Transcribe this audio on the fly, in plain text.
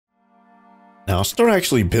Now I'll start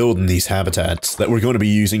actually building these habitats that we're going to be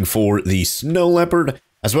using for the snow leopard,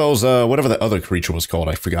 as well as whatever the other creature was called.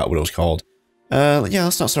 I forgot what it was called. Yeah,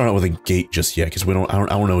 let's not start out with a gate just yet, because I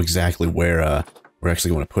don't know exactly where we're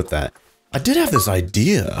actually going to put that. I did have this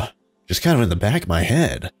idea, just kind of in the back of my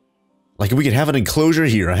head. Like, we could have an enclosure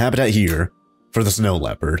here, a habitat here, for the snow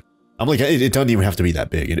leopard. I'm like, it doesn't even have to be that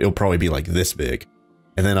big. It'll probably be like this big.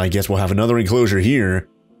 And then I guess we'll have another enclosure here,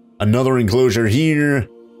 another enclosure here,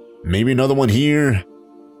 maybe another one here.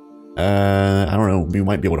 I don't know, we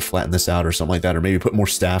might be able to flatten this out or something like that, or maybe put more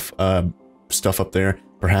stuff up there,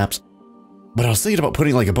 perhaps. But I was thinking about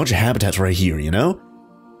putting like a bunch of habitats right here, you know?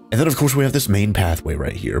 And then of course we have this main pathway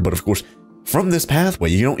right here, but of course from this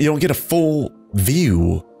pathway you don't get a full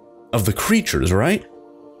view of the creatures, right?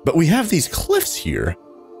 But we have these cliffs here,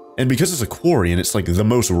 and because it's a quarry and it's like the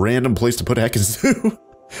most random place to put a heckin' zoo,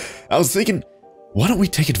 I was thinking, why don't we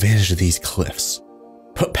take advantage of these cliffs?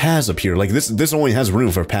 Put paths up here, like this only has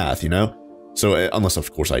room for a path, you know? So unless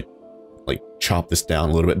of course I like chop this down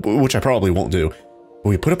a little bit, which I probably won't do. But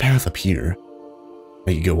we put a path up here,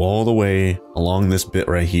 make it go all the way along this bit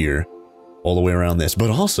right here, all the way around this, but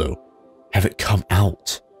also have it come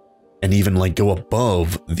out and even like go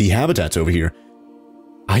above the habitats over here.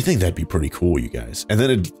 I think that'd be pretty cool, you guys. And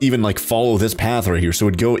then it'd even like follow this path right here. So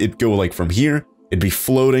it'd go like from here, it'd be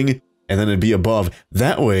floating, and then it'd be above.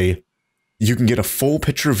 That way you can get a full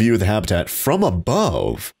picture view of the habitat from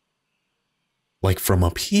above, like from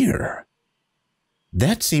up here.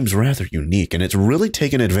 That seems rather unique, and it's really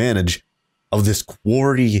taken advantage of this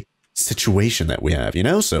quarry situation that we have, you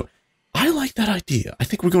know? So I like that idea. I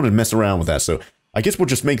think we're going to mess around with that. So I guess we'll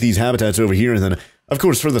just make these habitats over here, and then, of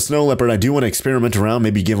course, for the snow leopard, I do want to experiment around,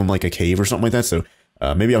 maybe give him like a cave or something like that. So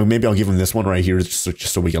maybe I'll give him this one right here, just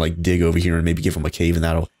so we can like dig over here and maybe give him a cave, and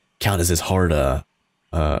that'll count as his hard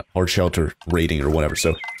shelter rating or whatever.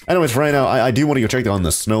 So anyways, for right now, I do want to go check on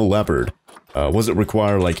the snow leopard. What does it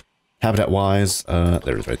require, like, habitat-wise?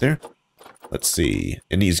 There's right there. Let's see.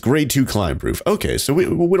 It needs grade 2 climb proof. Okay, so we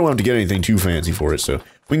don't have to get anything too fancy for it, so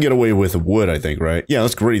we can get away with wood, I think, right? Yeah,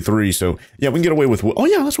 that's grade 3, so yeah, we can get away with wood. Oh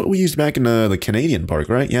yeah, that's what we used back in the Canadian park,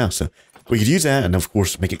 right? Yeah, so we could use that, and of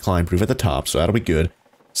course make it climb proof at the top, so that'll be good.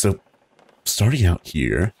 So, starting out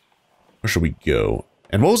here, where should we go?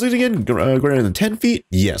 And what was it again? Greater than 10 feet?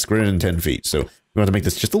 Yes, greater than 10 feet, so we have to make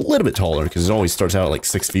this just a little bit taller, because it always starts out at like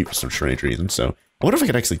 6 feet for some strange reason, so I wonder if I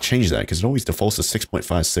could actually change that, because it always defaults to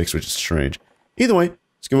 6.56, which is strange. Either way,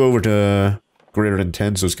 let's go over to greater than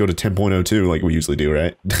 10, so let's go to 10.02 like we usually do,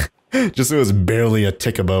 right? Just so it's barely a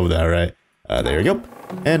tick above that, right? There you go.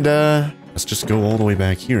 And let's just go all the way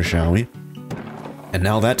back here, shall we? And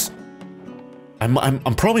now that's... I'm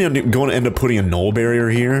probably going to end up putting a null barrier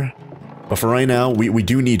here, but for right now, we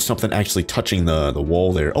do need something actually touching the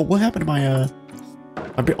wall there. Oh, what happened to my...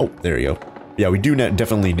 oh, there you go. Yeah, we do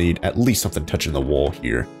definitely need at least something touching the wall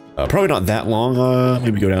here. Probably not that long,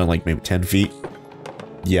 maybe go down like maybe 10 feet.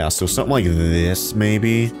 Yeah, so something like this,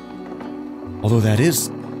 maybe. Although that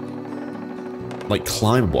is, like,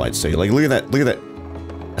 climbable, I'd say. Like, look at that.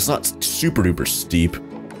 That's not super duper steep.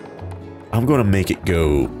 I'm gonna make it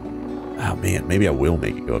go... Oh, man, maybe I will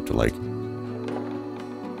make it go up to, like...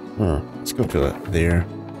 let's go up to there.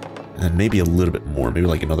 And then maybe a little bit more, maybe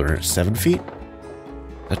like another 7 feet?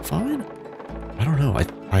 Is that fine? I don't know,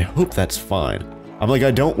 I hope that's fine. I'm like, I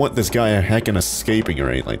don't want this guy heckin' escaping or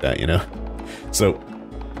anything like that, you know? So,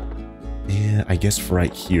 yeah, I guess for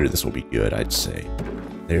right here, this will be good, I'd say.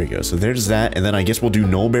 There you go. So there's that, and then I guess we'll do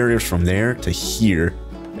null barriers from there to here,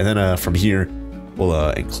 and then from here, we'll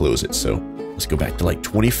enclose it. So let's go back to like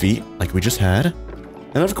 20 feet, like we just had.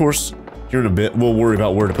 And of course, here in a bit, we'll worry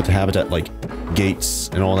about where to put the habitat, like gates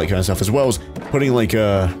and all that kind of stuff, as well as putting like,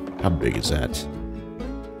 how big is that?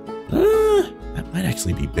 That might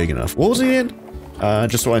actually be big enough. What was it again?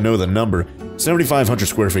 Just so I know the number. 7,500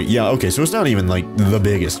 square feet. Yeah, okay, so it's not even, like, the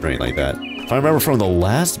biggest or anything like that. If I remember from the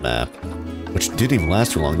last map, which didn't even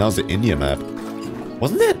last too long, that was the India map.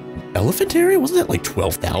 Wasn't that elephant area? Wasn't that, like,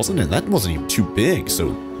 12,000? And that wasn't even too big,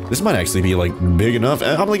 so this might actually be, like, big enough.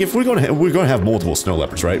 I'm like, if we're gonna have multiple snow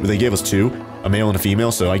leopards, right? They gave us 2, a male and a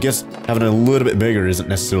female, so I guess having a little bit bigger isn't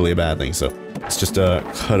necessarily a bad thing, so let's just,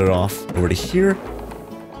 cut it off over to here.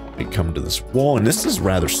 And come to this wall, and this is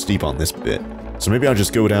rather steep on this bit. So maybe I'll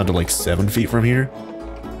just go down to like 7 feet from here.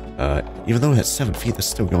 Even though that's 7 feet, that's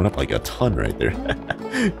still going up like a ton right there.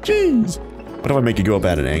 Jeez. What if I make it go up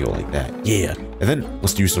at an angle like that? Yeah. And then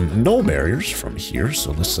let's do some null barriers from here.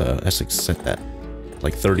 So let's like set that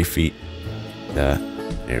like 30 feet. There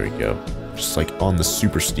we go. Just like on the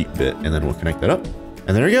super steep bit, and then we'll connect that up.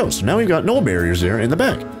 And there we go. So now we've got null barriers there in the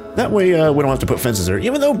back. That way we don't have to put fences there,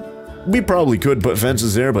 even though we probably could put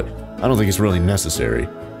fences there, but I don't think it's really necessary.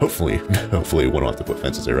 Hopefully, hopefully we won't have to put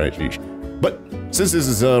fences there, right? Sheesh. But since this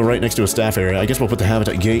is right next to a staff area, I guess we'll put the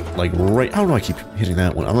habitat gate like right. How do I keep hitting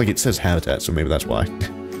that one? I'm like, it says habitat, so maybe that's why.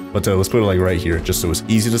 But let's put it like right here, just so it's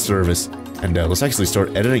easy to service. And let's actually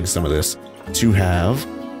start editing some of this to have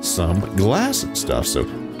some glass and stuff. So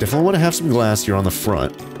definitely want to have some glass here on the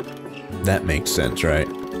front. That makes sense, right?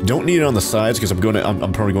 Don't need it on the sides because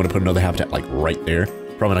I'm probably going to put another habitat like right there.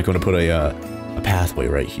 Probably not going to put a pathway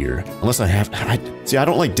right here unless see, I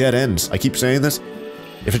don't like dead ends. I keep saying this.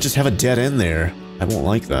 If I just have a dead end there, I won't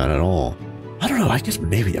like that at all. I don't know. I guess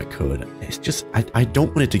maybe I could. It's just I don't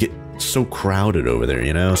want it to get so crowded over there,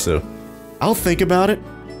 you know. So I'll think about it,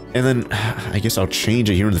 and then I guess I'll change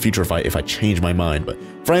it here in the future if I change my mind. But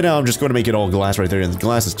for right now, I'm just going to make it all glass right there. And the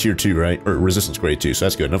glass is tier 2, right? Or resistance grade 2, so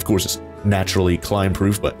that's good. And of course, it's naturally climb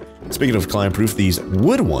proof. But speaking of climb proof, these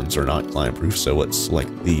wood ones are not climb proof. So let's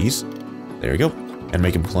select these. There we go. And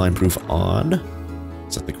make them climb proof on.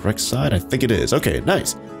 Is that the correct side? I think it is. Okay,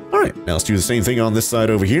 nice. All right, now let's do the same thing on this side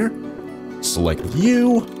over here. Select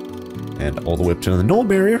you. And all the way up to the null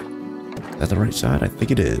barrier. Is that the right side? I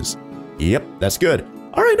think it is. Yep, that's good.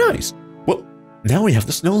 All right, nice. Well, now we have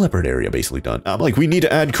the snow leopard area basically done. I'm like, we need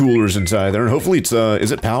to add coolers inside there, and hopefully it's,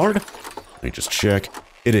 is it powered? Let me just check.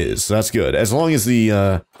 It is, so that's good. As long as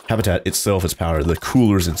the habitat itself is powered, the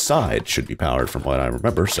coolers inside should be powered from what I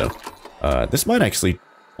remember, so this might actually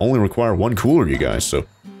only require one cooler, you guys, so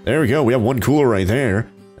there we go. We have one cooler right there,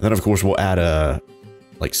 and then of course we'll add a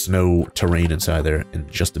like snow terrain inside there in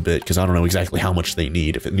just a bit, because I don't know exactly how much they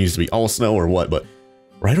need, if it needs to be all snow or what, but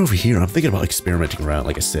right over here, I'm thinking about experimenting around,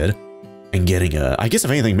 like I said, and getting a, I guess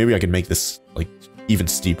if anything, maybe I could make this like even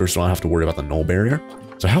steeper so I don't have to worry about the null barrier.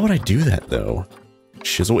 So how would I do that though?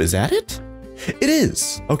 Chisel, is that it? It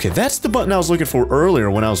is. Okay, that's the button I was looking for earlier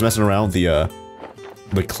when I was messing around with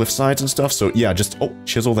the cliff sides and stuff. So yeah, just,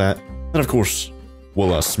 chisel that. And of course,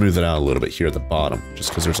 we'll smooth it out a little bit here at the bottom,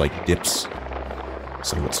 just because there's like dips.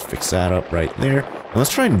 So let's fix that up right there. And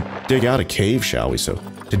let's try and dig out a cave, shall we? So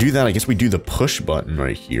to do that, I guess we do the push button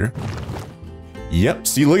right here. Yep,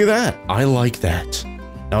 see, look at that. I like that.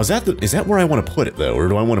 Now, is that where I want to put it, though? Or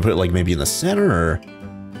do I want to put it, like, maybe in the center? Or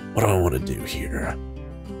what do I want to do here?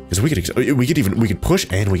 Because we could push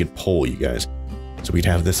and we could pull, you guys. So we'd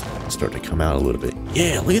have this start to come out a little bit.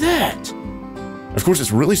 Yeah, look at that. Of course,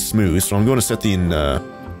 it's really smooth, so I'm going to set the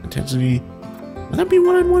intensity. Would that be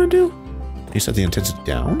what I'd want to do? You set the intensity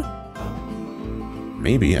down?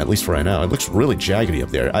 Maybe, at least for right now. It looks really jaggedy up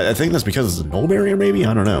there. I think that's because it's a null barrier, maybe?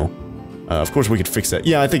 I don't know. Of course, we could fix that.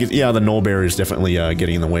 Yeah, I think the null barrier is definitely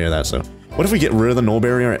getting in the way of that, so... What if we get rid of the null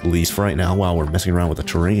barrier, at least for right now, while we're messing around with the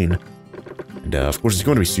terrain? And, of course, it's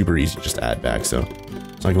going to be super easy to just add back, so...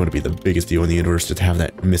 It's not going to be the biggest deal in the universe to have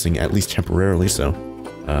that missing, at least temporarily, so...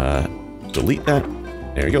 delete that.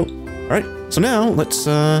 There we go. Alright, so now, let's,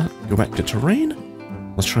 go back to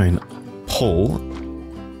terrain. Let's try and pull...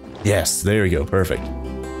 Yes, there we go, perfect.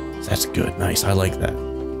 That's good, nice, I like that.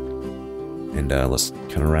 And let's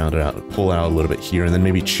kind of round it out, pull out a little bit here, and then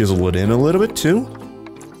maybe chisel it in a little bit too.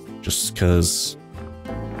 Just because,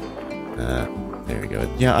 there we go.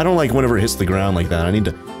 Yeah, I don't like whenever it hits the ground like that. I need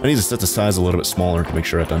to set the size a little bit smaller to make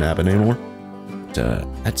sure it doesn't happen anymore.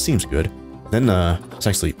 But, that seems good. Then let's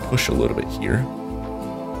actually push a little bit here.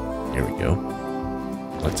 There we go.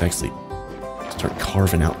 Let's actually start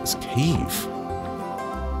carving out this cave.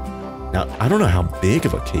 Now, I don't know how big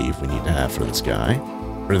of a cave we need to have for this guy.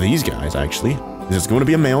 For these guys, actually. There's going to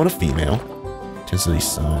be a male and a female. Intensity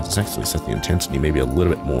size. Let's actually set the intensity maybe a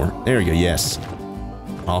little bit more. There we go, yes.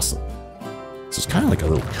 Awesome. So it's kind of like a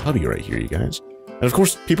little cubby right here, you guys. And of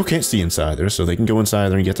course, people can't see inside there, so they can go inside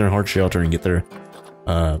there and get their hard shelter and get their,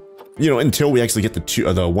 you know, until we actually get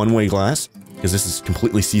the one-way glass. Because this is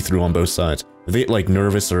completely see-through on both sides. If they get, like,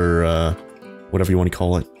 nervous or, whatever you want to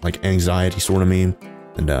call it, like anxiety sort of meme,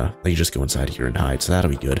 and they just go inside here and hide, so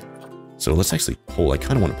that'll be good. So let's actually pull, I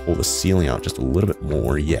kind of want to pull the ceiling out just a little bit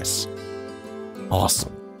more, yes.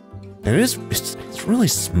 Awesome. And it's really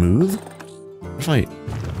smooth. What if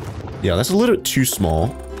yeah, that's a little bit too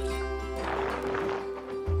small.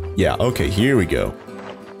 Yeah, okay, here we go.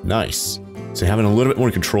 Nice. So having a little bit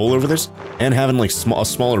more control over this, and having like a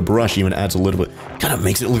smaller brush even adds a little bit, kind of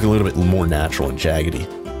makes it look a little bit more natural and jaggedy.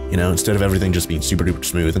 You know, instead of everything just being super duper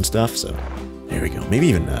smooth and stuff, so... There we go. Maybe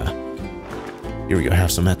even, here we go,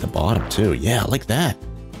 have some at the bottom, too. Yeah, like that.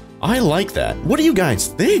 I like that. What do you guys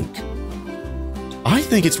think? I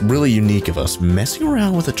think it's really unique of us messing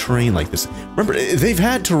around with a terrain like this. Remember, they've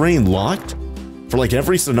had terrain locked for, like,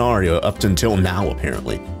 every scenario up until now,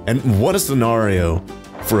 apparently. And what a scenario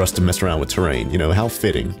for us to mess around with terrain. You know, how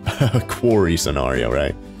fitting. A quarry scenario,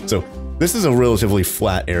 right? So, this is a relatively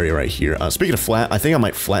flat area right here. Speaking of flat, I think I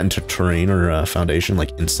might flatten terrain or foundation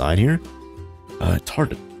like inside here. It's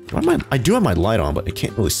hard to... I do have my light on, but I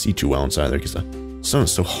can't really see too well inside there because the sun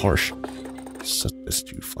is so harsh. Set this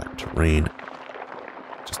to flat terrain.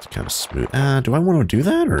 Just to kind of smooth. Do I want to do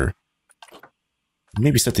that, or...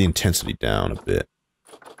 Maybe set the intensity down a bit.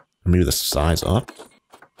 Or maybe the size up.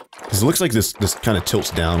 Because it looks like this kind of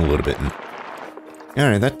tilts down a little bit. And...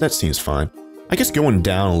 Alright, that seems fine. I guess going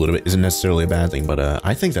down a little bit isn't necessarily a bad thing, but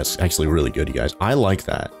I think that's actually really good, you guys. I like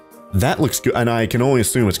that. That looks good, and I can only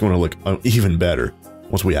assume it's going to look even better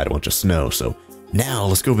once we add a bunch of snow. So now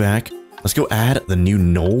let's go back. Let's go add the new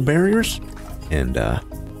knoll barriers, and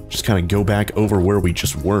just kind of go back over where we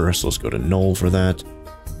just were. So let's go to knoll for that,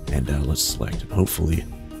 and let's select it. Hopefully,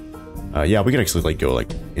 yeah, we can actually like go like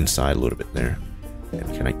inside a little bit there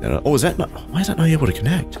and connect that up. Oh, is that not? Why is that not able to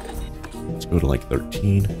connect? Let's go to like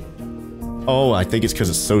 13. Oh, I think it's because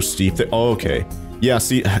it's so steep that... Oh, okay. Yeah,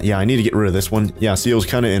 see... Yeah, I need to get rid of this one. Yeah, see, it was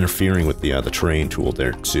kind of interfering with the terrain tool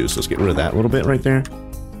there, too. So let's get rid of that a little bit right there.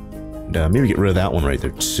 And maybe get rid of that one right there,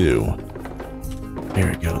 too. There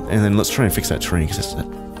we go. And then let's try and fix that terrain, because it's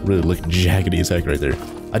really looking jaggedy as heck right there.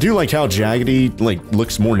 I do like how jaggedy, like,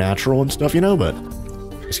 looks more natural and stuff, you know, but...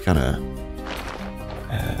 It's kind of...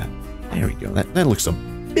 there we go. That looks a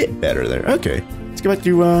bit better there. Okay. Let's go back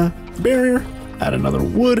to barrier. Add another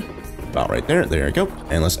wood. About right there. There we go.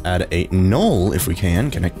 And let's add a knoll if we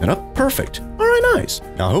can. Connect that up. Perfect. Alright, nice.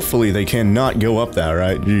 Now, hopefully they cannot go up that,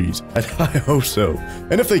 right? Jeez. I hope so.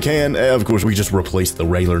 And if they can, of course, we just replace the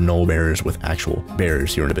regular knoll barriers with actual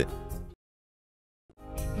barriers here in a bit.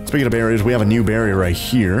 Speaking of barriers, we have a new barrier right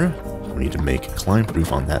here. We need to make climb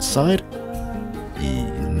proof on that side.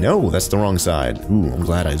 No, that's the wrong side. Ooh, I'm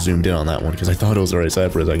glad I zoomed in on that one because I thought it was the right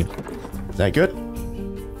side for a second. Is that good?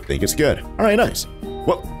 I think it's good. Alright, nice.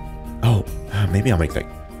 Well, oh, maybe I'll make that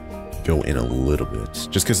go in a little bit.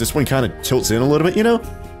 Just because this one kind of tilts in a little bit, you know?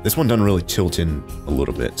 This one doesn't really tilt in a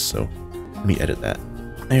little bit, so let me edit that.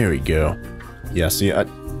 There we go. Yeah, see, I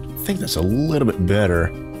think that's a little bit better.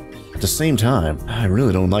 At the same time, I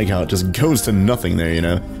really don't like how it just goes to nothing there, you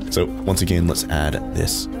know? So, once again, let's add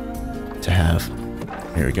this to have,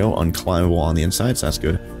 there we go, unclimbable on the inside, so that's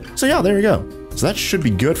good. So yeah, there we go. So that should be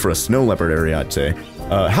good for a snow leopard area, I'd say.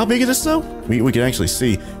 How big is this though? We can actually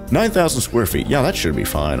see 9,000 square feet. Yeah, that should be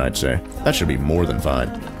fine, I'd say. That should be more than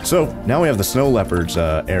fine. So now we have the snow leopards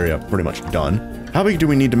area pretty much done. How big do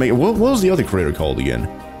we need to make it? What was the other critter called again?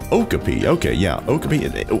 Okapi. Okay, yeah, Okapi.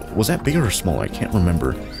 Was that bigger or smaller? I can't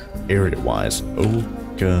remember area-wise.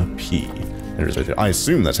 Okapi. There it is right there. I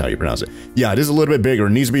assume that's how you pronounce it. Yeah, it is a little bit bigger.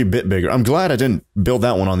 It needs to be a bit bigger. I'm glad I didn't build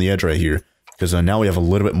that one on the edge right here, because now we have a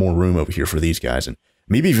little bit more room over here for these guys, and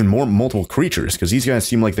maybe even more multiple creatures, because these guys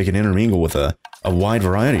seem like they can intermingle with a wide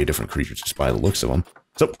variety of different creatures just by the looks of them.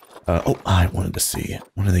 So, oh, I wanted to see.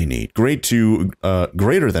 What do they need? Grade 2,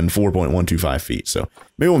 greater than 4.125 feet. So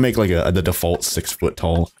maybe we'll make like the default 6 foot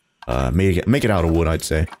tall. Make it out of wood, I'd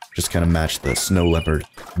say. Just kind of match the snow leopard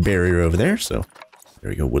barrier over there. So there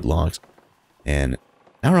we go, wood logs. And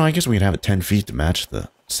I don't know, I guess we could have it 10 feet to match the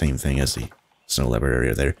same thing as the snow leopard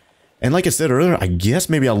area there. And like I said earlier, I guess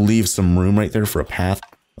maybe I'll leave some room right there for a path.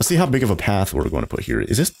 Let's see how big of a path we're going to put here.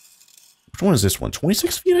 Is this... Which one is this one?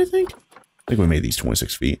 26 feet, I think? I think we made these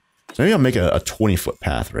 26 feet. So maybe I'll make a 20-foot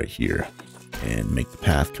path right here. And make the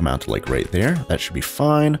path come out to like right there. That should be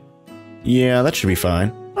fine. Yeah, that should be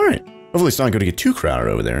fine. Alright. Hopefully it's not going to get too crowded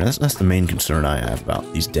over there. That's the main concern I have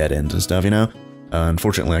about these dead ends and stuff, you know?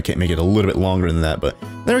 Unfortunately, I can't make it a little bit longer than that, but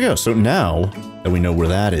there we go. So now that we know where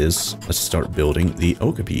that is, let's start building the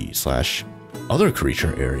Okapi / other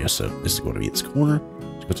creature area. So this is going to be its corner.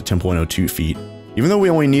 Let's go to 10.02 feet. Even though we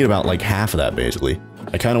only need about like half of that, basically.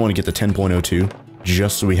 I kind of want to get to 10.02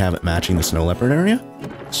 just so we have it matching the snow leopard area.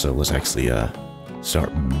 So let's actually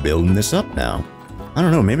start building this up now. I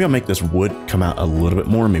don't know, maybe I'll make this wood come out a little bit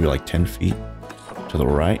more, maybe like 10 feet to the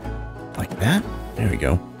right. Like that. There we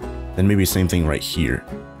go. Then maybe same thing right here.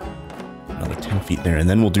 Another 10 feet there, and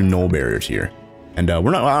then we'll do knoll barriers here. And I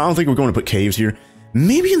don't think we're going to put caves here.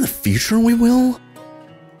 Maybe in the future we will.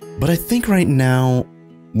 But I think right now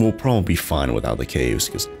we'll probably be fine without the caves,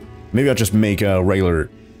 because maybe I'll just make a regular,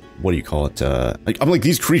 what do you call it? I'm like,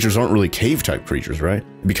 these creatures aren't really cave type creatures, right?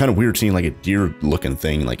 It'd be kind of weird seeing like a deer looking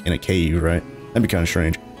thing like in a cave, right? That'd be kind of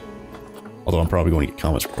strange. Although I'm probably going to get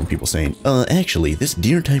comments from people saying, actually, this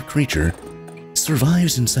deer type creature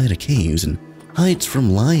survives inside of caves and hides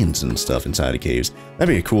from lions and stuff inside of caves.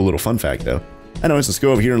 That'd be a cool little fun fact, though. Anyways, let's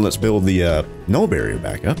go over here and let's build the knoll barrier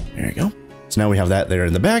back up. There you go. So now we have that there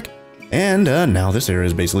in the back. And now this area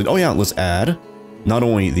is basically... Oh yeah, let's add not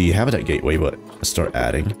only the habitat gateway, but let's start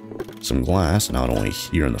adding some glass, not only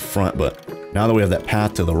here in the front, but now that we have that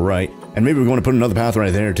path to the right, and maybe we're going to put another path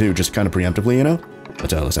right there too, just kind of preemptively, you know?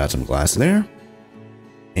 But let's add some glass there.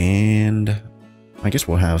 And I guess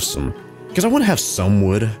we'll have some, because I want to have some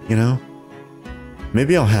wood, you know?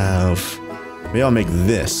 Maybe I'll make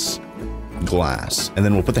this glass, and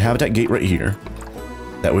then we'll put the habitat gate right here.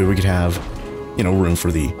 That way we could have, you know, room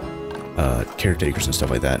for the caretakers and stuff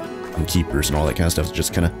like that, and keepers and all that kind of stuff to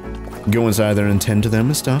just kind of go inside there and tend to them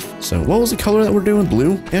and stuff. So what was the color that we're doing?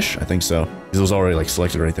 Blue-ish? I think so. Because it was already like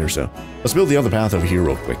selected right there. So let's build the other path over here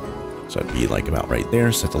real quick. So it'd be like about right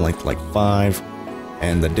there. Set the length to like 5.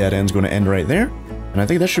 And the dead end's going to end right there. And I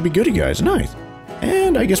think that should be good, you guys. Nice.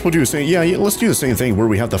 And I guess we'll do the same. Yeah, let's do the same thing where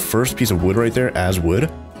we have the first piece of wood right there as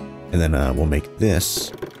wood. And then we'll make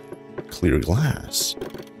this clear glass.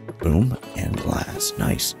 Boom. And glass.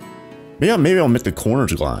 Nice. Yeah, maybe I'll make the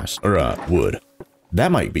corners glass. Or wood.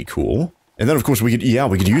 That might be cool. And then, of course, we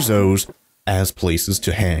could use those as places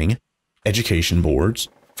to hang education boards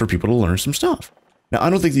for people to learn some stuff. Now, I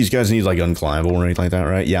don't think these guys need, like, unclimbable or anything like that,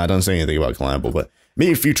 right? Yeah, it doesn't say anything about climbable, but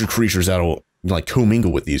maybe future creatures that'll, like,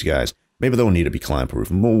 commingle with these guys. Maybe they'll need to be climb-proof,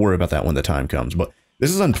 and we'll worry about that when the time comes. But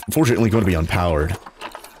this is unfortunately going to be unpowered.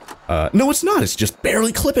 No, it's not. It's just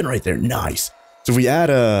barely clipping right there. Nice. So if we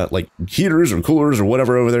add, like, heaters or coolers or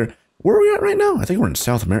whatever over there, where are we at right now? I think we're in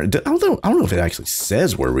South America. I don't know if it actually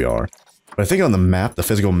says where we are. But I think on the map, the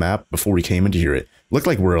physical map, before we came into here, it looked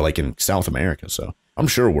like we're, like, in South America, so I'm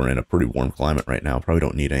sure we're in a pretty warm climate right now. Probably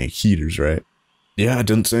don't need any heaters, right? Yeah, it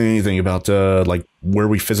didn't say anything about, like, where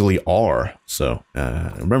we physically are. So,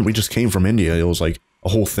 remember, we just came from India. It was, like, a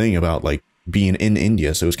whole thing about, like, being in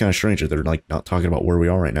India. So it was kind of strange that they're, like, not talking about where we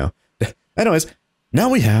are right now. Anyways, now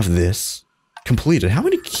we have this completed. How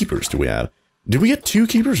many keepers do we have? Did we get 2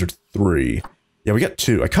 keepers or 3? Yeah, we got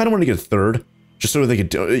 2. I kind of want to get a 3rd. Just so they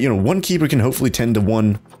could, you know, one keeper can hopefully tend to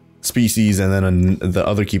one species, and then the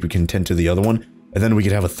other keeper can tend to the other one. And then we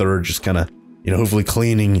could have a 3rd just kind of, you know, hopefully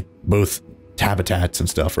cleaning both habitats and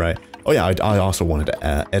stuff, right? Oh yeah, I also wanted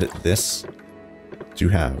to edit this to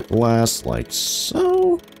have glass like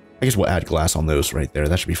so. I guess we'll add glass on those right there.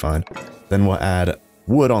 That should be fine. Then we'll add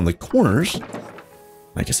wood on the corners.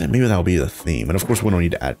 Like I said, maybe that'll be the theme. And of course, we don't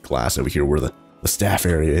need to add glass over here where the staff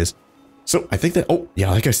area is. So I think that, oh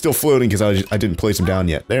yeah, that guy's still floating because I didn't place him down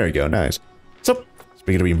yet. There you go, nice. So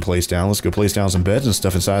speaking of being placed down, let's go place down some beds and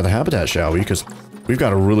stuff inside the habitat, shall we? Because we've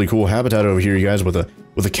got a really cool habitat over here, you guys, with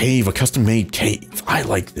a cave, a custom-made cave. I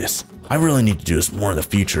like this. I really need to do this more in the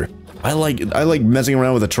future. I like messing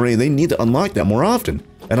around with the terrain. They need to unlock that more often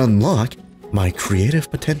and unlock my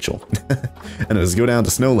creative potential. And let's go down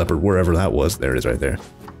to Snow Leopard, wherever that was. There it is right there.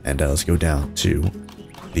 And let's go down to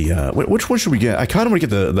the, which one should we get? I kind of want to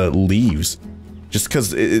get the leaves, just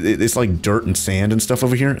because it's like dirt and sand and stuff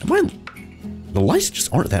over here. The lights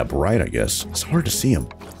just aren't that bright, I guess. It's hard to see them.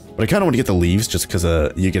 But I kind of want to get the leaves just because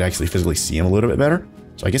you can actually physically see them a little bit better.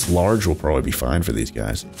 So I guess large will probably be fine for these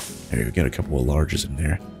guys. There you go, get a couple of larges in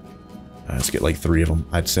there. Let's get like 3 of them,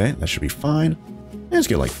 I'd say. That should be fine. And let's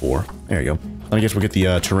get like 4. There you go. And I guess we'll get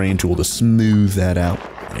the terrain tool to smooth that out.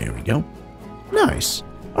 There we go. Nice.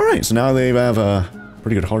 Alright, so now they have a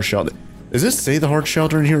pretty good hard shelter. Does this say the hard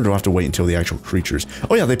shelter in here, or do I have to wait until the actual creatures?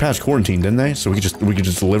 Oh yeah, they passed quarantine, didn't they? So we could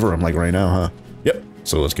just deliver them like right now, huh? Yep.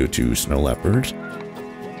 So let's go to Snow Leopard.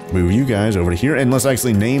 Move you guys over to here, and let's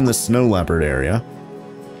actually name the Snow Leopard area.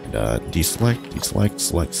 And deselect,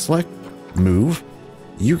 select, move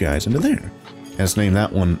you guys into there. And let's name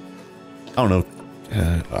that one, I don't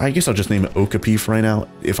know, I guess I'll just name it Okapi for right now,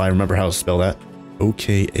 if I remember how to spell that.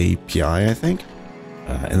 O-K-A-P-I, I think.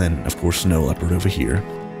 And then, of course, Snow Leopard over here.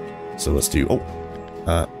 So let's do,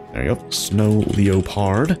 there you go, Snow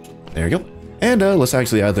Leopard. There you go. And let's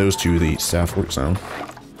actually add those to the staff work zone.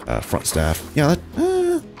 Front staff. Yeah,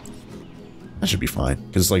 that should be fine,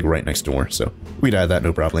 because it's like right next door. So we'd add that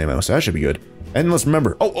no problemo. So that should be good. And let's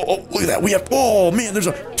remember, oh, look at that. We have, oh man, there's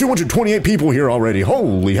 228 people here already.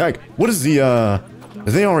 Holy heck. What is the,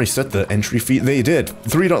 they already set the entry fee? They did.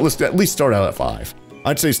 Let's at least start out at 5.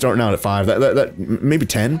 I'd say starting out at 5. That maybe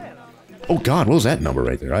 10. Oh God, what was that number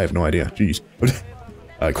right there? I have no idea. Jeez.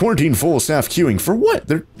 Quarantine full staff queuing for what?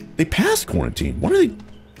 They passed quarantine. What are they?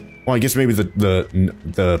 Well, I guess maybe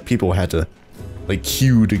the people had to like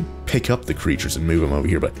queue to pick up the creatures and move them over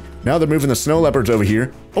here. But now they're moving the Snow Leopards over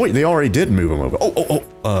here. Oh wait, they already did move them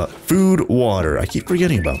over. Food, water. I keep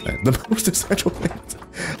forgetting about that. The most essential things.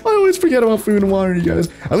 I always forget about food and water, you guys.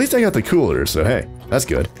 At least I got the cooler, so hey, that's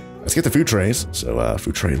good. Let's get the food trays. So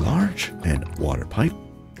food tray large and water pipe.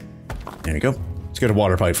 There you go. Let's get a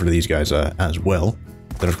water pipe for these guys as well.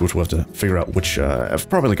 Then, of course, we'll have to figure out which,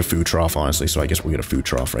 probably like a food trough, honestly. So I guess we'll get a food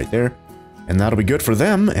trough right there. And that'll be good for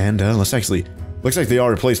them. And let's actually, looks like they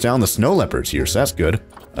already placed down the snow leopards here. So that's good.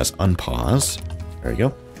 Let's unpause. There we go.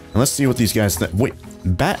 And let's see what these guys think. Wait,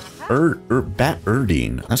 Bat-Erdine.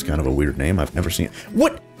 That's kind of a weird name. I've never seen it.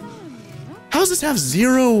 What? How does this have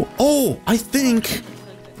 0? Oh, I think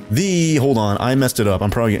hold on, I messed it up.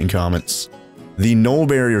 I'm probably getting comments. The knoll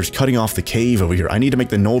barrier is cutting off the cave over here. I need to make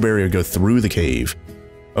the knoll barrier go through the cave.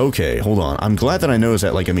 Okay, hold on. I'm glad that I noticed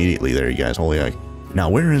that, like, immediately there, you guys. Holy heck. Now,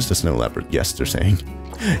 where is the snow leopard? Yes, they're saying.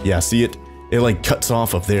 Yeah, see it? It, like, cuts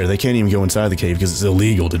off up there. They can't even go inside the cave because it's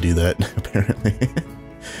illegal to do that, apparently.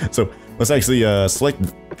 So, let's actually,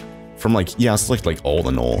 select from, like, yeah, select, like, all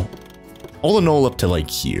the knoll. All the knoll up to, like,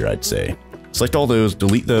 here, I'd say. Select all those,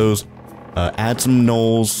 delete those, add some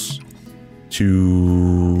knolls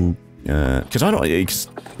to, because I don't,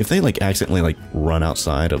 if they, like, accidentally, like, run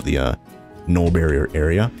outside of the, knoll barrier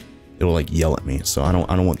area, it'll, like, yell at me, so I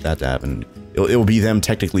don't want that to happen. It'll be them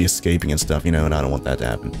technically escaping and stuff, you know, and I don't want that to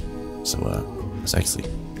happen. So, it's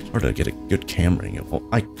actually hard to get a good camera angle. Well,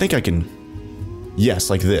 I think I can, yes,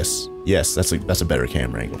 like this. Yes, that's a better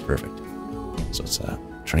camera angle, perfect. So let's,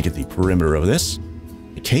 try and get the perimeter of this.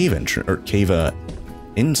 The cave entrance, or cave,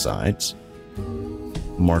 insides,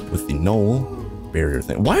 marked with the knoll barrier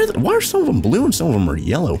thing. Why are some of them blue and some of them are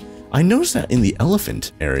yellow? I noticed that in the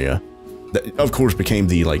elephant area, that of course became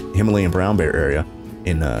the, like, Himalayan brown bear area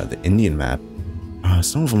in the Indian map.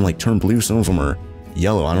 Some of them, like, turn blue, some of them are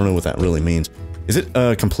yellow. I don't know what that really means. Is it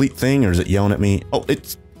a complete thing, or is it yelling at me? Oh,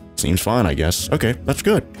 it seems fine, I guess. Okay, that's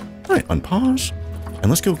good. All right, unpause, and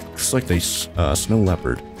let's go select a snow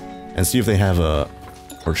leopard and see if they have a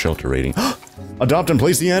hard shelter rating. Adopt and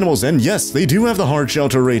place the animals, and yes, they do have the hard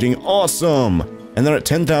shelter rating. Awesome! And they're at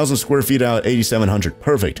 10,000 square feet out at 8,700.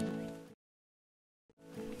 Perfect.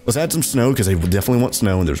 Let's add some snow, because they definitely want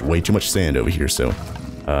snow, and there's way too much sand over here, so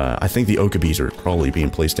I think the okabis are probably being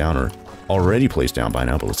placed down, or already placed down by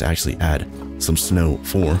now, but let's actually add some snow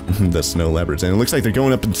for the snow leopards. And it looks like they're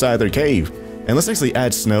going up inside their cave. And let's actually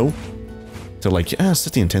add snow to, like,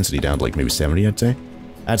 set the intensity down to, like, maybe 70, I'd say.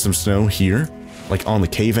 Add some snow here, like, on the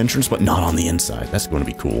cave entrance, but not on the inside. That's going to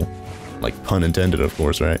be cool. Like, pun intended, of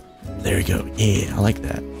course, right? There you go. Yeah, I like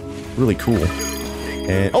that. Really cool.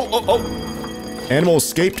 And, oh! Animal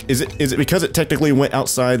escaped. Is it because it technically went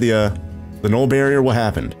outside the knoll barrier? What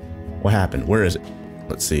happened? What happened? Where is it?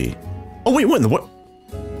 Let's see. Oh, wait, what in the what?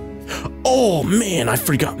 Oh, man, I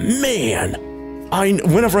forgot. Man!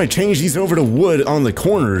 Whenever I change these over to wood on the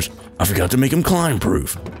corners, I forgot to make them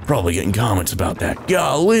climb-proof. Probably getting comments about that.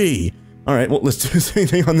 Golly! Alright, well, let's do the same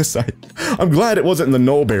thing on this side. I'm glad it wasn't the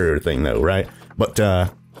knoll barrier thing, though, right? But,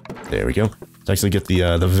 there we go. Let's actually get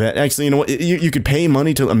the vet. Actually, you know what? You could pay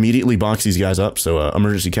money to immediately box these guys up, so,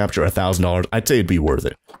 emergency capture, $1,000. I'd say it'd be worth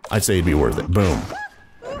it. I'd say it'd be worth it. Boom.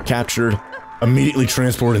 Captured. Immediately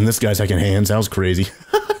transported in this guy's second hands. That was crazy.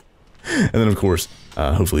 And then, of course,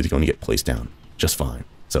 hopefully it's going to get placed down just fine.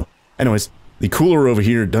 So, anyways, the cooler over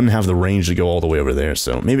here doesn't have the range to go all the way over there,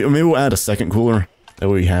 so maybe we'll add a second cooler. That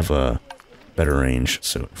way we have a better range.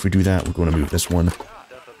 So if we do that, we're going to move this one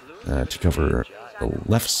to cover the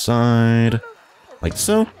left side, like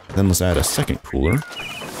so. Then let's add a second cooler,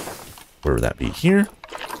 where would that be? Here,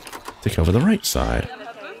 to cover the right side.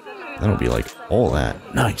 That'll be like all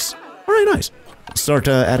that. Nice. All right, nice. Let's start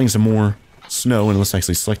adding some more snow, and let's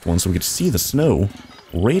actually select one so we can see the snow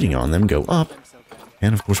rating on them go up.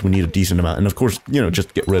 And of course we need a decent amount, and of course, you know,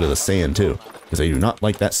 just get rid of the sand too, because they do not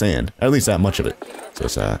like that sand, at least that much of it. So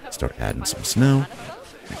let's start adding some snow.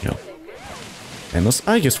 There we go. And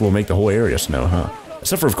I guess we'll make the whole area snow, huh?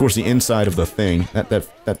 Except for, of course, the inside of the thing. That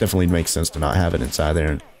definitely makes sense to not have it inside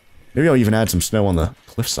there. And maybe I'll even add some snow on the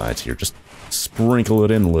cliff sides here, just sprinkle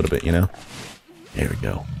it in a little bit, you know? There we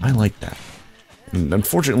go. I like that. And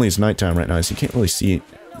unfortunately, it's nighttime right now, so you can't really see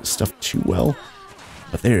stuff too well.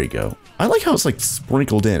 But there you go. I like how it's, like,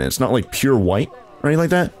 sprinkled in. It's not, like, pure white or anything like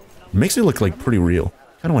that. It makes it look, like, pretty real.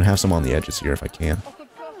 I don't want to have some on the edges here if I can.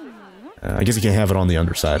 I guess you can't have it on the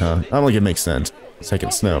underside, huh? I don't think it makes sense.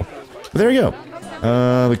 Second snow. But there you go.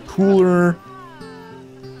 The cooler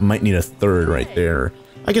might need a third right there.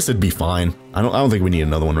 I guess it'd be fine. I don't think we need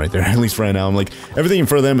another one right there. At least right now, I'm like, everything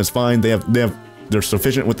for them is fine. They're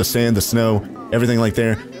sufficient with the sand, the snow, everything like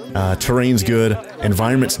there. Terrain's good.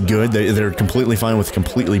 Environment's good. They're completely fine with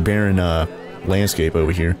completely barren landscape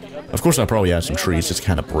over here. Of course, I'll probably add some trees just to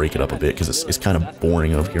kind of break it up a bit, because it's kind of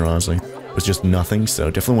boring over here, honestly. It's just nothing, so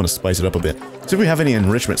definitely want to spice it up a bit. See if we have any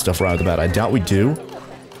enrichment stuff right off the bat. I doubt we do.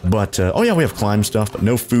 But, oh yeah, we have climb stuff, but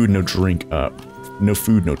no food, no drink, no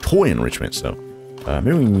food, no toy enrichment, so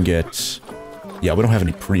maybe we can get Yeah, we don't have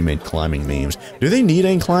any pre-made climbing memes. Do they need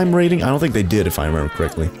a climb rating? I don't think they did, if I remember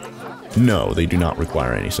correctly. No, they do not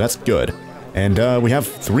require any, so that's good. And we have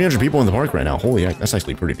 300 people in the park right now. Holy heck, that's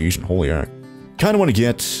actually pretty decent. Holy heck. Kind of want to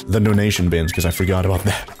get the donation bins, because I forgot about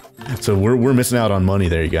that. So we're missing out on money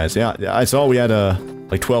there, you guys. Yeah, I saw we had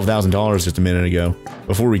like $12,000 just a minute ago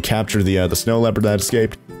before we captured the snow leopard that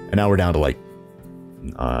escaped, and now we're down to like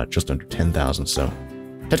just under 10,000. So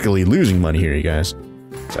technically losing money here, you guys.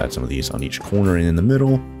 Let's add some of these on each corner and in the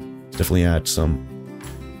middle. Let's definitely add some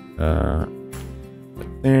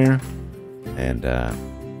right there, and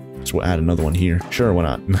so we'll add another one here. Sure, why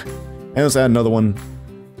not? And let's add another one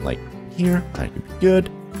like here. That could be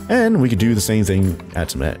good. And we could do the same thing,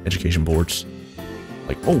 add some education boards.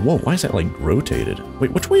 Like, oh, whoa, why is that, like, rotated?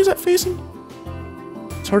 Wait, which way is that facing?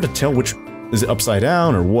 It's hard to tell which... Is it upside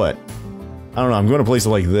down or what? I don't know, I'm going to place it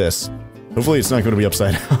like this. Hopefully it's not going to be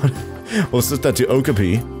upside down. Well, let's set that to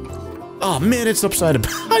Okapi. Oh, man, it's upside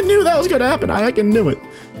down. I knew that was going to happen. I knew it.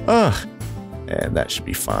 Ugh. And that should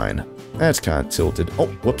be fine. That's kind of tilted. Oh,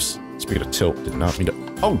 whoops. Speaking of tilt, did not mean to...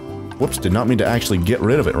 Oh, whoops, did not mean to actually get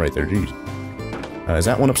rid of it right there, jeez. Is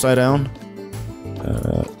that one upside down?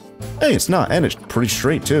 Hey, it's not, and it's pretty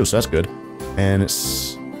straight too, so that's good. And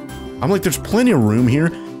it's... I'm like, there's plenty of room here.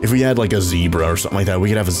 If we had like a zebra or something like that, we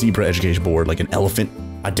could have a zebra education board, like an elephant.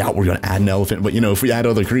 I doubt we're gonna add an elephant, but you know, if we add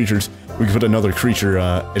other creatures, we could put another creature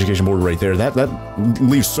education board right there. That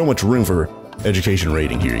leaves so much room for education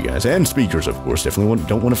rating here, you guys. And speakers, of course. Definitely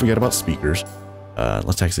don't want to forget about speakers.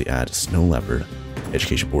 Let's actually add a snow leopard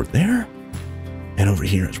education board there. And over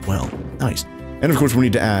here as well. Nice. And of course, we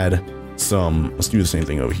need to add some... Let's do the same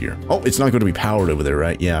thing over here. Oh, it's not going to be powered over there,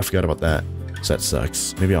 right? Yeah, I forgot about that. So that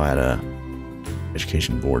sucks. Maybe I'll add a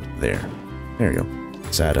education board there. There you go.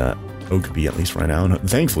 Let's add a Okapi at least right now. And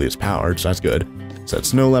thankfully, it's powered, so that's good. So that's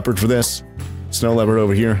snow leopard for this. Snow leopard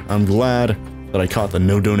over here. I'm glad that I caught the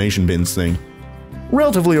no donation bins thing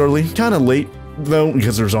relatively early. Kind of late, though,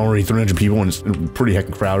 because there's already 300 people and it's pretty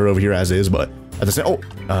heckin' crowded over here as is. But at the same...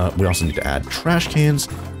 Oh, we also need to add trash cans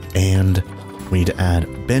and... We need to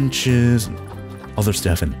add benches and other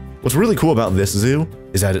stuff. And what's really cool about this zoo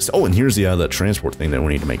is that it's... Oh, and here's the transport thing that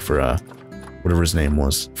we need to make for whatever his name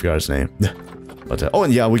was. I forgot his name. But oh,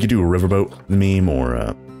 and yeah, we could do a riverboat meme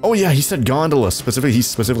or oh yeah, he said gondola specifically. He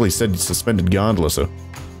specifically said suspended gondola. So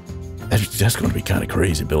that's going to be kind of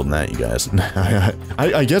crazy building that, you guys.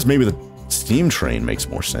 I guess maybe the steam train makes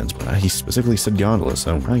more sense, but he specifically said gondola,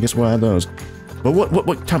 so I guess we'll add those. But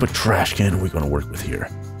what type of trash can are we going to work with here?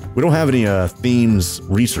 We don't have any themes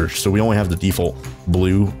research, so we only have the default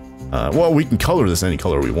blue. Well, we can color this any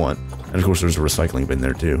color we want. And of course, there's a recycling bin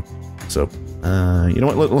there too. So, you know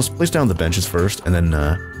what, let's place down the benches first, and then,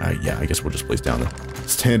 yeah, I guess we'll just place down the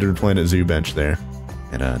standard Planet Zoo bench there.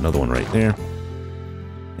 And another one right there.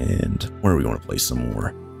 And where are we going to place some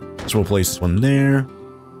more? So we'll place this one there.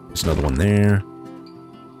 Place another one there.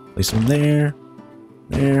 Place one there.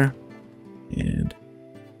 There. And,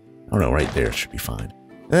 I don't know, right there should be fine.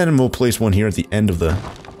 And we'll place one here at the end of the...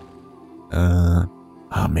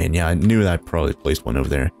 oh man, yeah, I knew that I probably placed one over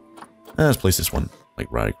there. Let's place this one,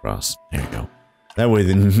 like, right across. There you go. That way,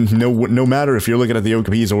 then, no matter if you're looking at the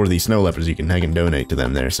Okapis or the snow leopards, you can donate to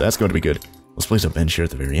them there. So that's going to be good. Let's place a bench here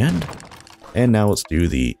at the very end. And now let's do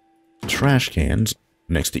the trash cans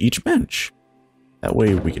next to each bench. That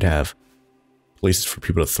way we could have places for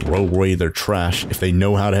people to throw away their trash if they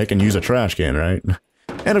know how to heckin' use a trash can, right?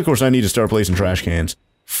 And of course, I need to start placing trash cans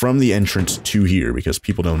from the entrance to here, because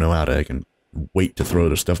people don't know how to wait to throw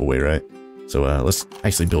their stuff away, right? So let's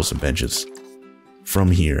actually build some benches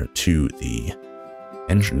from here to the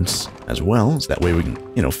entrance as well, so that way we can,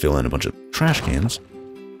 you know, fill in a bunch of trash cans.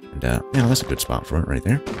 And yeah, that's a good spot for it right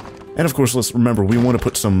there. And of course, let's remember, we want to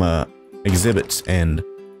put some exhibits and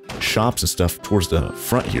shops and stuff towards the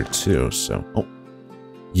front here too. So, oh,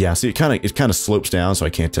 yeah, see, it kind of slopes down, so I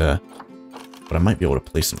can't, but I might be able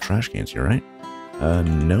to place some trash cans here, right?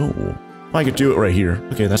 No. Well, I could do it right here.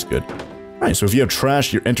 Okay, that's good. Right, so if you have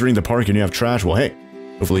trash, you're entering the park and you have trash, well, hey,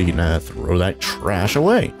 hopefully you can throw that trash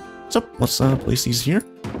away. So, let's place these here.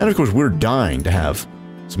 And of course, we're dying to have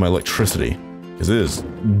some electricity, because it is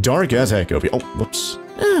dark as heck over here. Oh, whoops.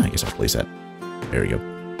 I guess I'll place that. There we go.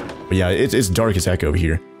 But yeah, it's dark as heck over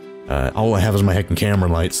here. All I have is my heckin' camera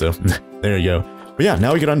light, so there you go. But yeah,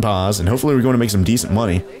 now we can unpause, and hopefully we're going to make some decent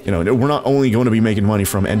money. You know, we're not only going to be making money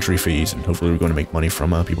from entry fees, and hopefully we're going to make money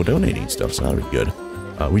from people donating and stuff, so that'll be good.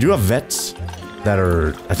 We do have vets that are,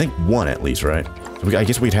 I think, one at least, right? So I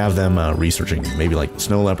guess we'd have them researching maybe like the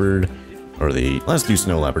snow leopard, or the... Let's do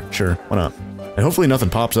snow leopard, sure, why not? And hopefully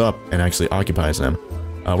nothing pops up and actually occupies them.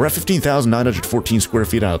 We're at 15,914 square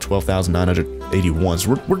feet out of 12,981,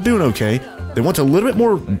 so we're doing okay. They want a little bit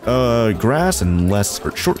more grass and less,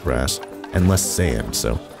 or short grass, and less sand,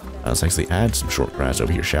 so let's actually add some short grass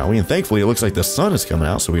over here, shall we? And thankfully, it looks like the sun is coming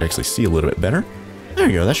out, so we can actually see a little bit better. There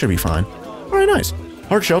you go, that should be fine. Alright, nice.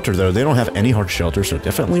 Hard shelter, though, they don't have any hard shelter, so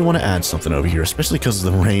definitely want to add something over here, especially because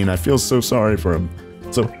of the rain. I feel so sorry for them.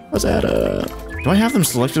 So, let's add, do I have them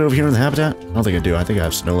selected over here in the habitat? I don't think I do. I think I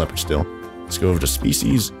have snow leopard still. Let's go over to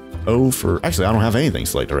species. O for... Actually, I don't have anything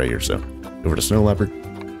selected right here, so... Over to snow leopard.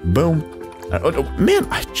 Boom. Oh, man,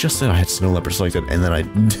 I just said I had snow leopard selected, and then I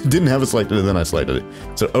didn't have it selected, and then I selected it.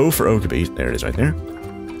 So, O for Okabe. There it is right there.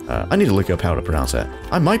 I need to look up how to pronounce that.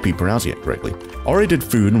 I might be pronouncing it correctly. Already did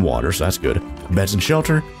food and water, so that's good. Beds and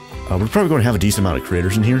shelter. We're probably going to have a decent amount of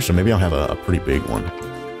critters in here, so maybe I'll have a pretty big one.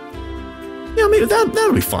 Yeah, maybe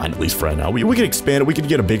that'll be fine, at least for right now. We can expand it. We could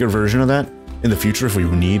get a bigger version of that in the future if we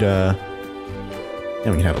need, yeah,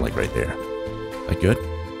 we can have it, like, right there. Is that good?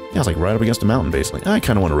 Yeah, it's, like, right up against the mountain, basically. I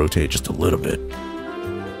kind of want to rotate just a little bit.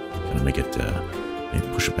 Kind of make it, maybe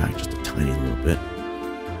push it back just a tiny little bit.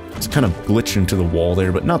 It's kind of glitched into the wall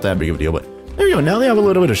there, but not that big of a deal. But there you go. Now they have a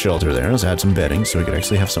little bit of shelter there. Let's add some bedding so we could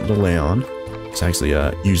actually have something to lay on. Let's actually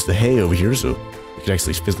use the hay over here so we could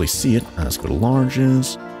actually physically see it. Let's go to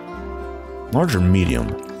larges. Large or medium?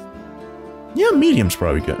 Yeah, medium's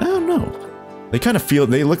probably good. I don't know. They kind of feel,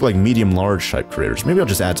 they look like medium-large type critters. Maybe I'll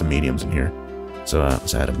just add some mediums in here. So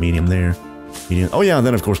let's add a medium there. Medium. Oh yeah, and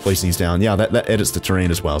then of course placing these down. Yeah, that edits the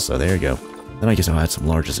terrain as well, so there you go. Then I guess I'll add some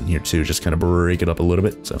larges in here too, just kind of break it up a little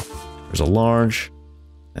bit. So there's a large,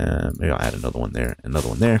 and maybe I'll add another one there, another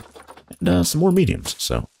one there, and some more mediums.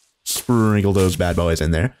 So sprinkle those bad boys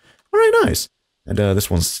in there. All right, nice. And this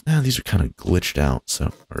one's, these are kind of glitched out,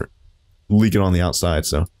 so, or leaking on the outside,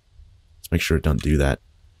 so let's make sure it doesn't do that.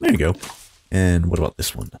 There you go. And what about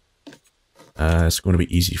this one? It's going to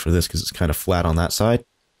be easy for this because it's kind of flat on that side.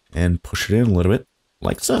 And push it in a little bit,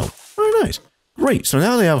 like so. Very nice. Great, so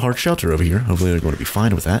now they have hard shelter over here. Hopefully they're going to be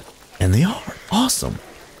fine with that. And they are. Awesome.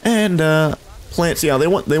 And plants, yeah, they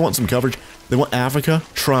want some coverage. They want Africa,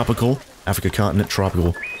 tropical, Africa continent,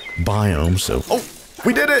 tropical biome, so... Oh,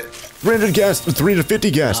 we did it! 300 guests,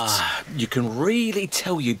 350 guests. You can really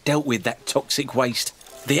tell you dealt with that toxic waste.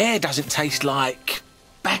 The air doesn't taste like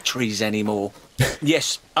batteries anymore.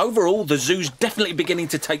 Yes, overall, the zoo's definitely beginning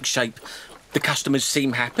to take shape. The customers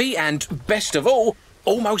seem happy, and best of all,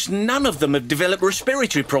 almost none of them have developed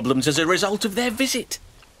respiratory problems as a result of their visit.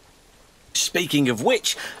 Speaking of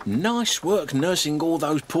which, nice work nursing all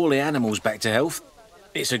those poorly animals back to health.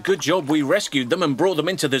 It's a good job we rescued them and brought them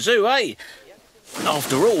into the zoo, eh?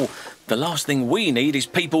 After all, the last thing we need is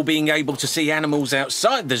people being able to see animals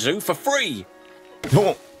outside the zoo for free.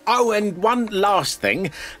 Oh, and one last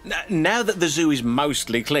thing. Now that the zoo is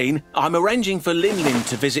mostly clean, I'm arranging for Lin Lin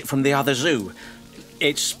to visit from the other zoo.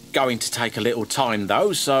 It's going to take a little time,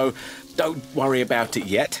 though, so don't worry about it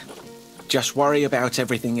yet. Just worry about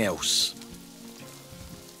everything else.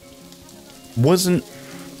 Wasn't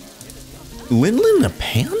Lin Lin a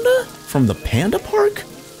panda from the panda park?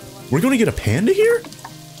 We're going to get a panda here?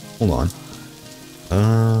 Hold on.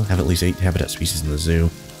 Have at least 8 habitat species in the zoo.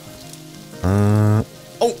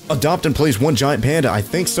 Oh, adopt and place 1 giant panda. I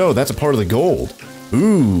think so. That's a part of the goal.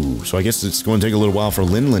 Ooh, so I guess it's going to take a little while for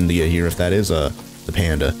Lin Lin to get here if that is the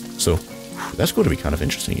panda. So that's going to be kind of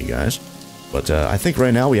interesting, you guys. But I think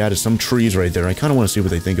right now we added some trees right there. I kind of want to see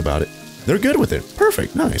what they think about it. They're good with it.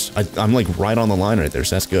 Perfect. Nice. I'm like right on the line right there,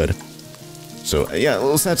 so that's good. So yeah,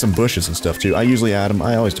 let's add some bushes and stuff too. I usually add them.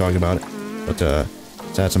 I always talk about it. But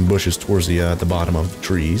let's add some bushes towards the bottom of the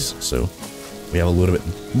trees. So we have a little bit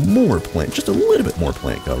more plant, just a little bit more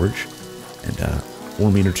plant coverage. And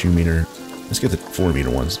 4 meter, 2 meter. Let's get the 4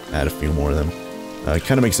 meter ones. Add a few more of them. It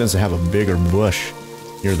kind of makes sense to have a bigger bush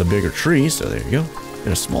near the bigger tree. So there you go.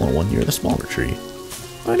 And a smaller one near the smaller tree.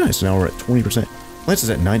 Oh, nice. Now we're at 20%. Plants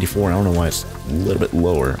is at 94. I don't know why it's a little bit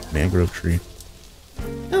lower. Mangrove tree.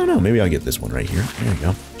 I don't know. Maybe I'll get this one right here. There we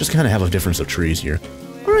go. Just kind of have a difference of trees here.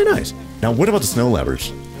 All right, nice. Now, what about the snow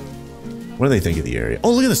leopards? What do they think of the area?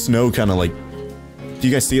 Oh, look at the snow kind of like... Do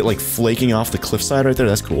you guys see it like flaking off the cliffside right there?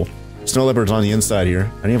 That's cool. Snow leopards on the inside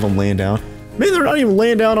here. Any of them laying down? Maybe they're not even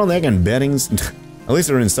laying down on the egg beddings. At least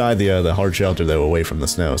they're inside the hard shelter, though, away from the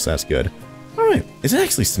snow, so that's good. All right. Is it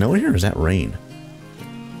actually snowing here, or is that rain?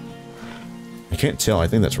 I can't tell. I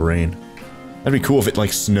think that's rain. That'd be cool if it,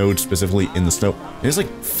 like, snowed specifically in the snow. It's, like,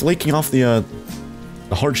 flaking off the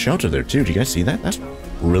hard shelter there, too. Do you guys see that? That's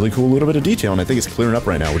really cool little bit of detail, and I think it's clearing up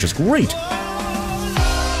right now, which is great.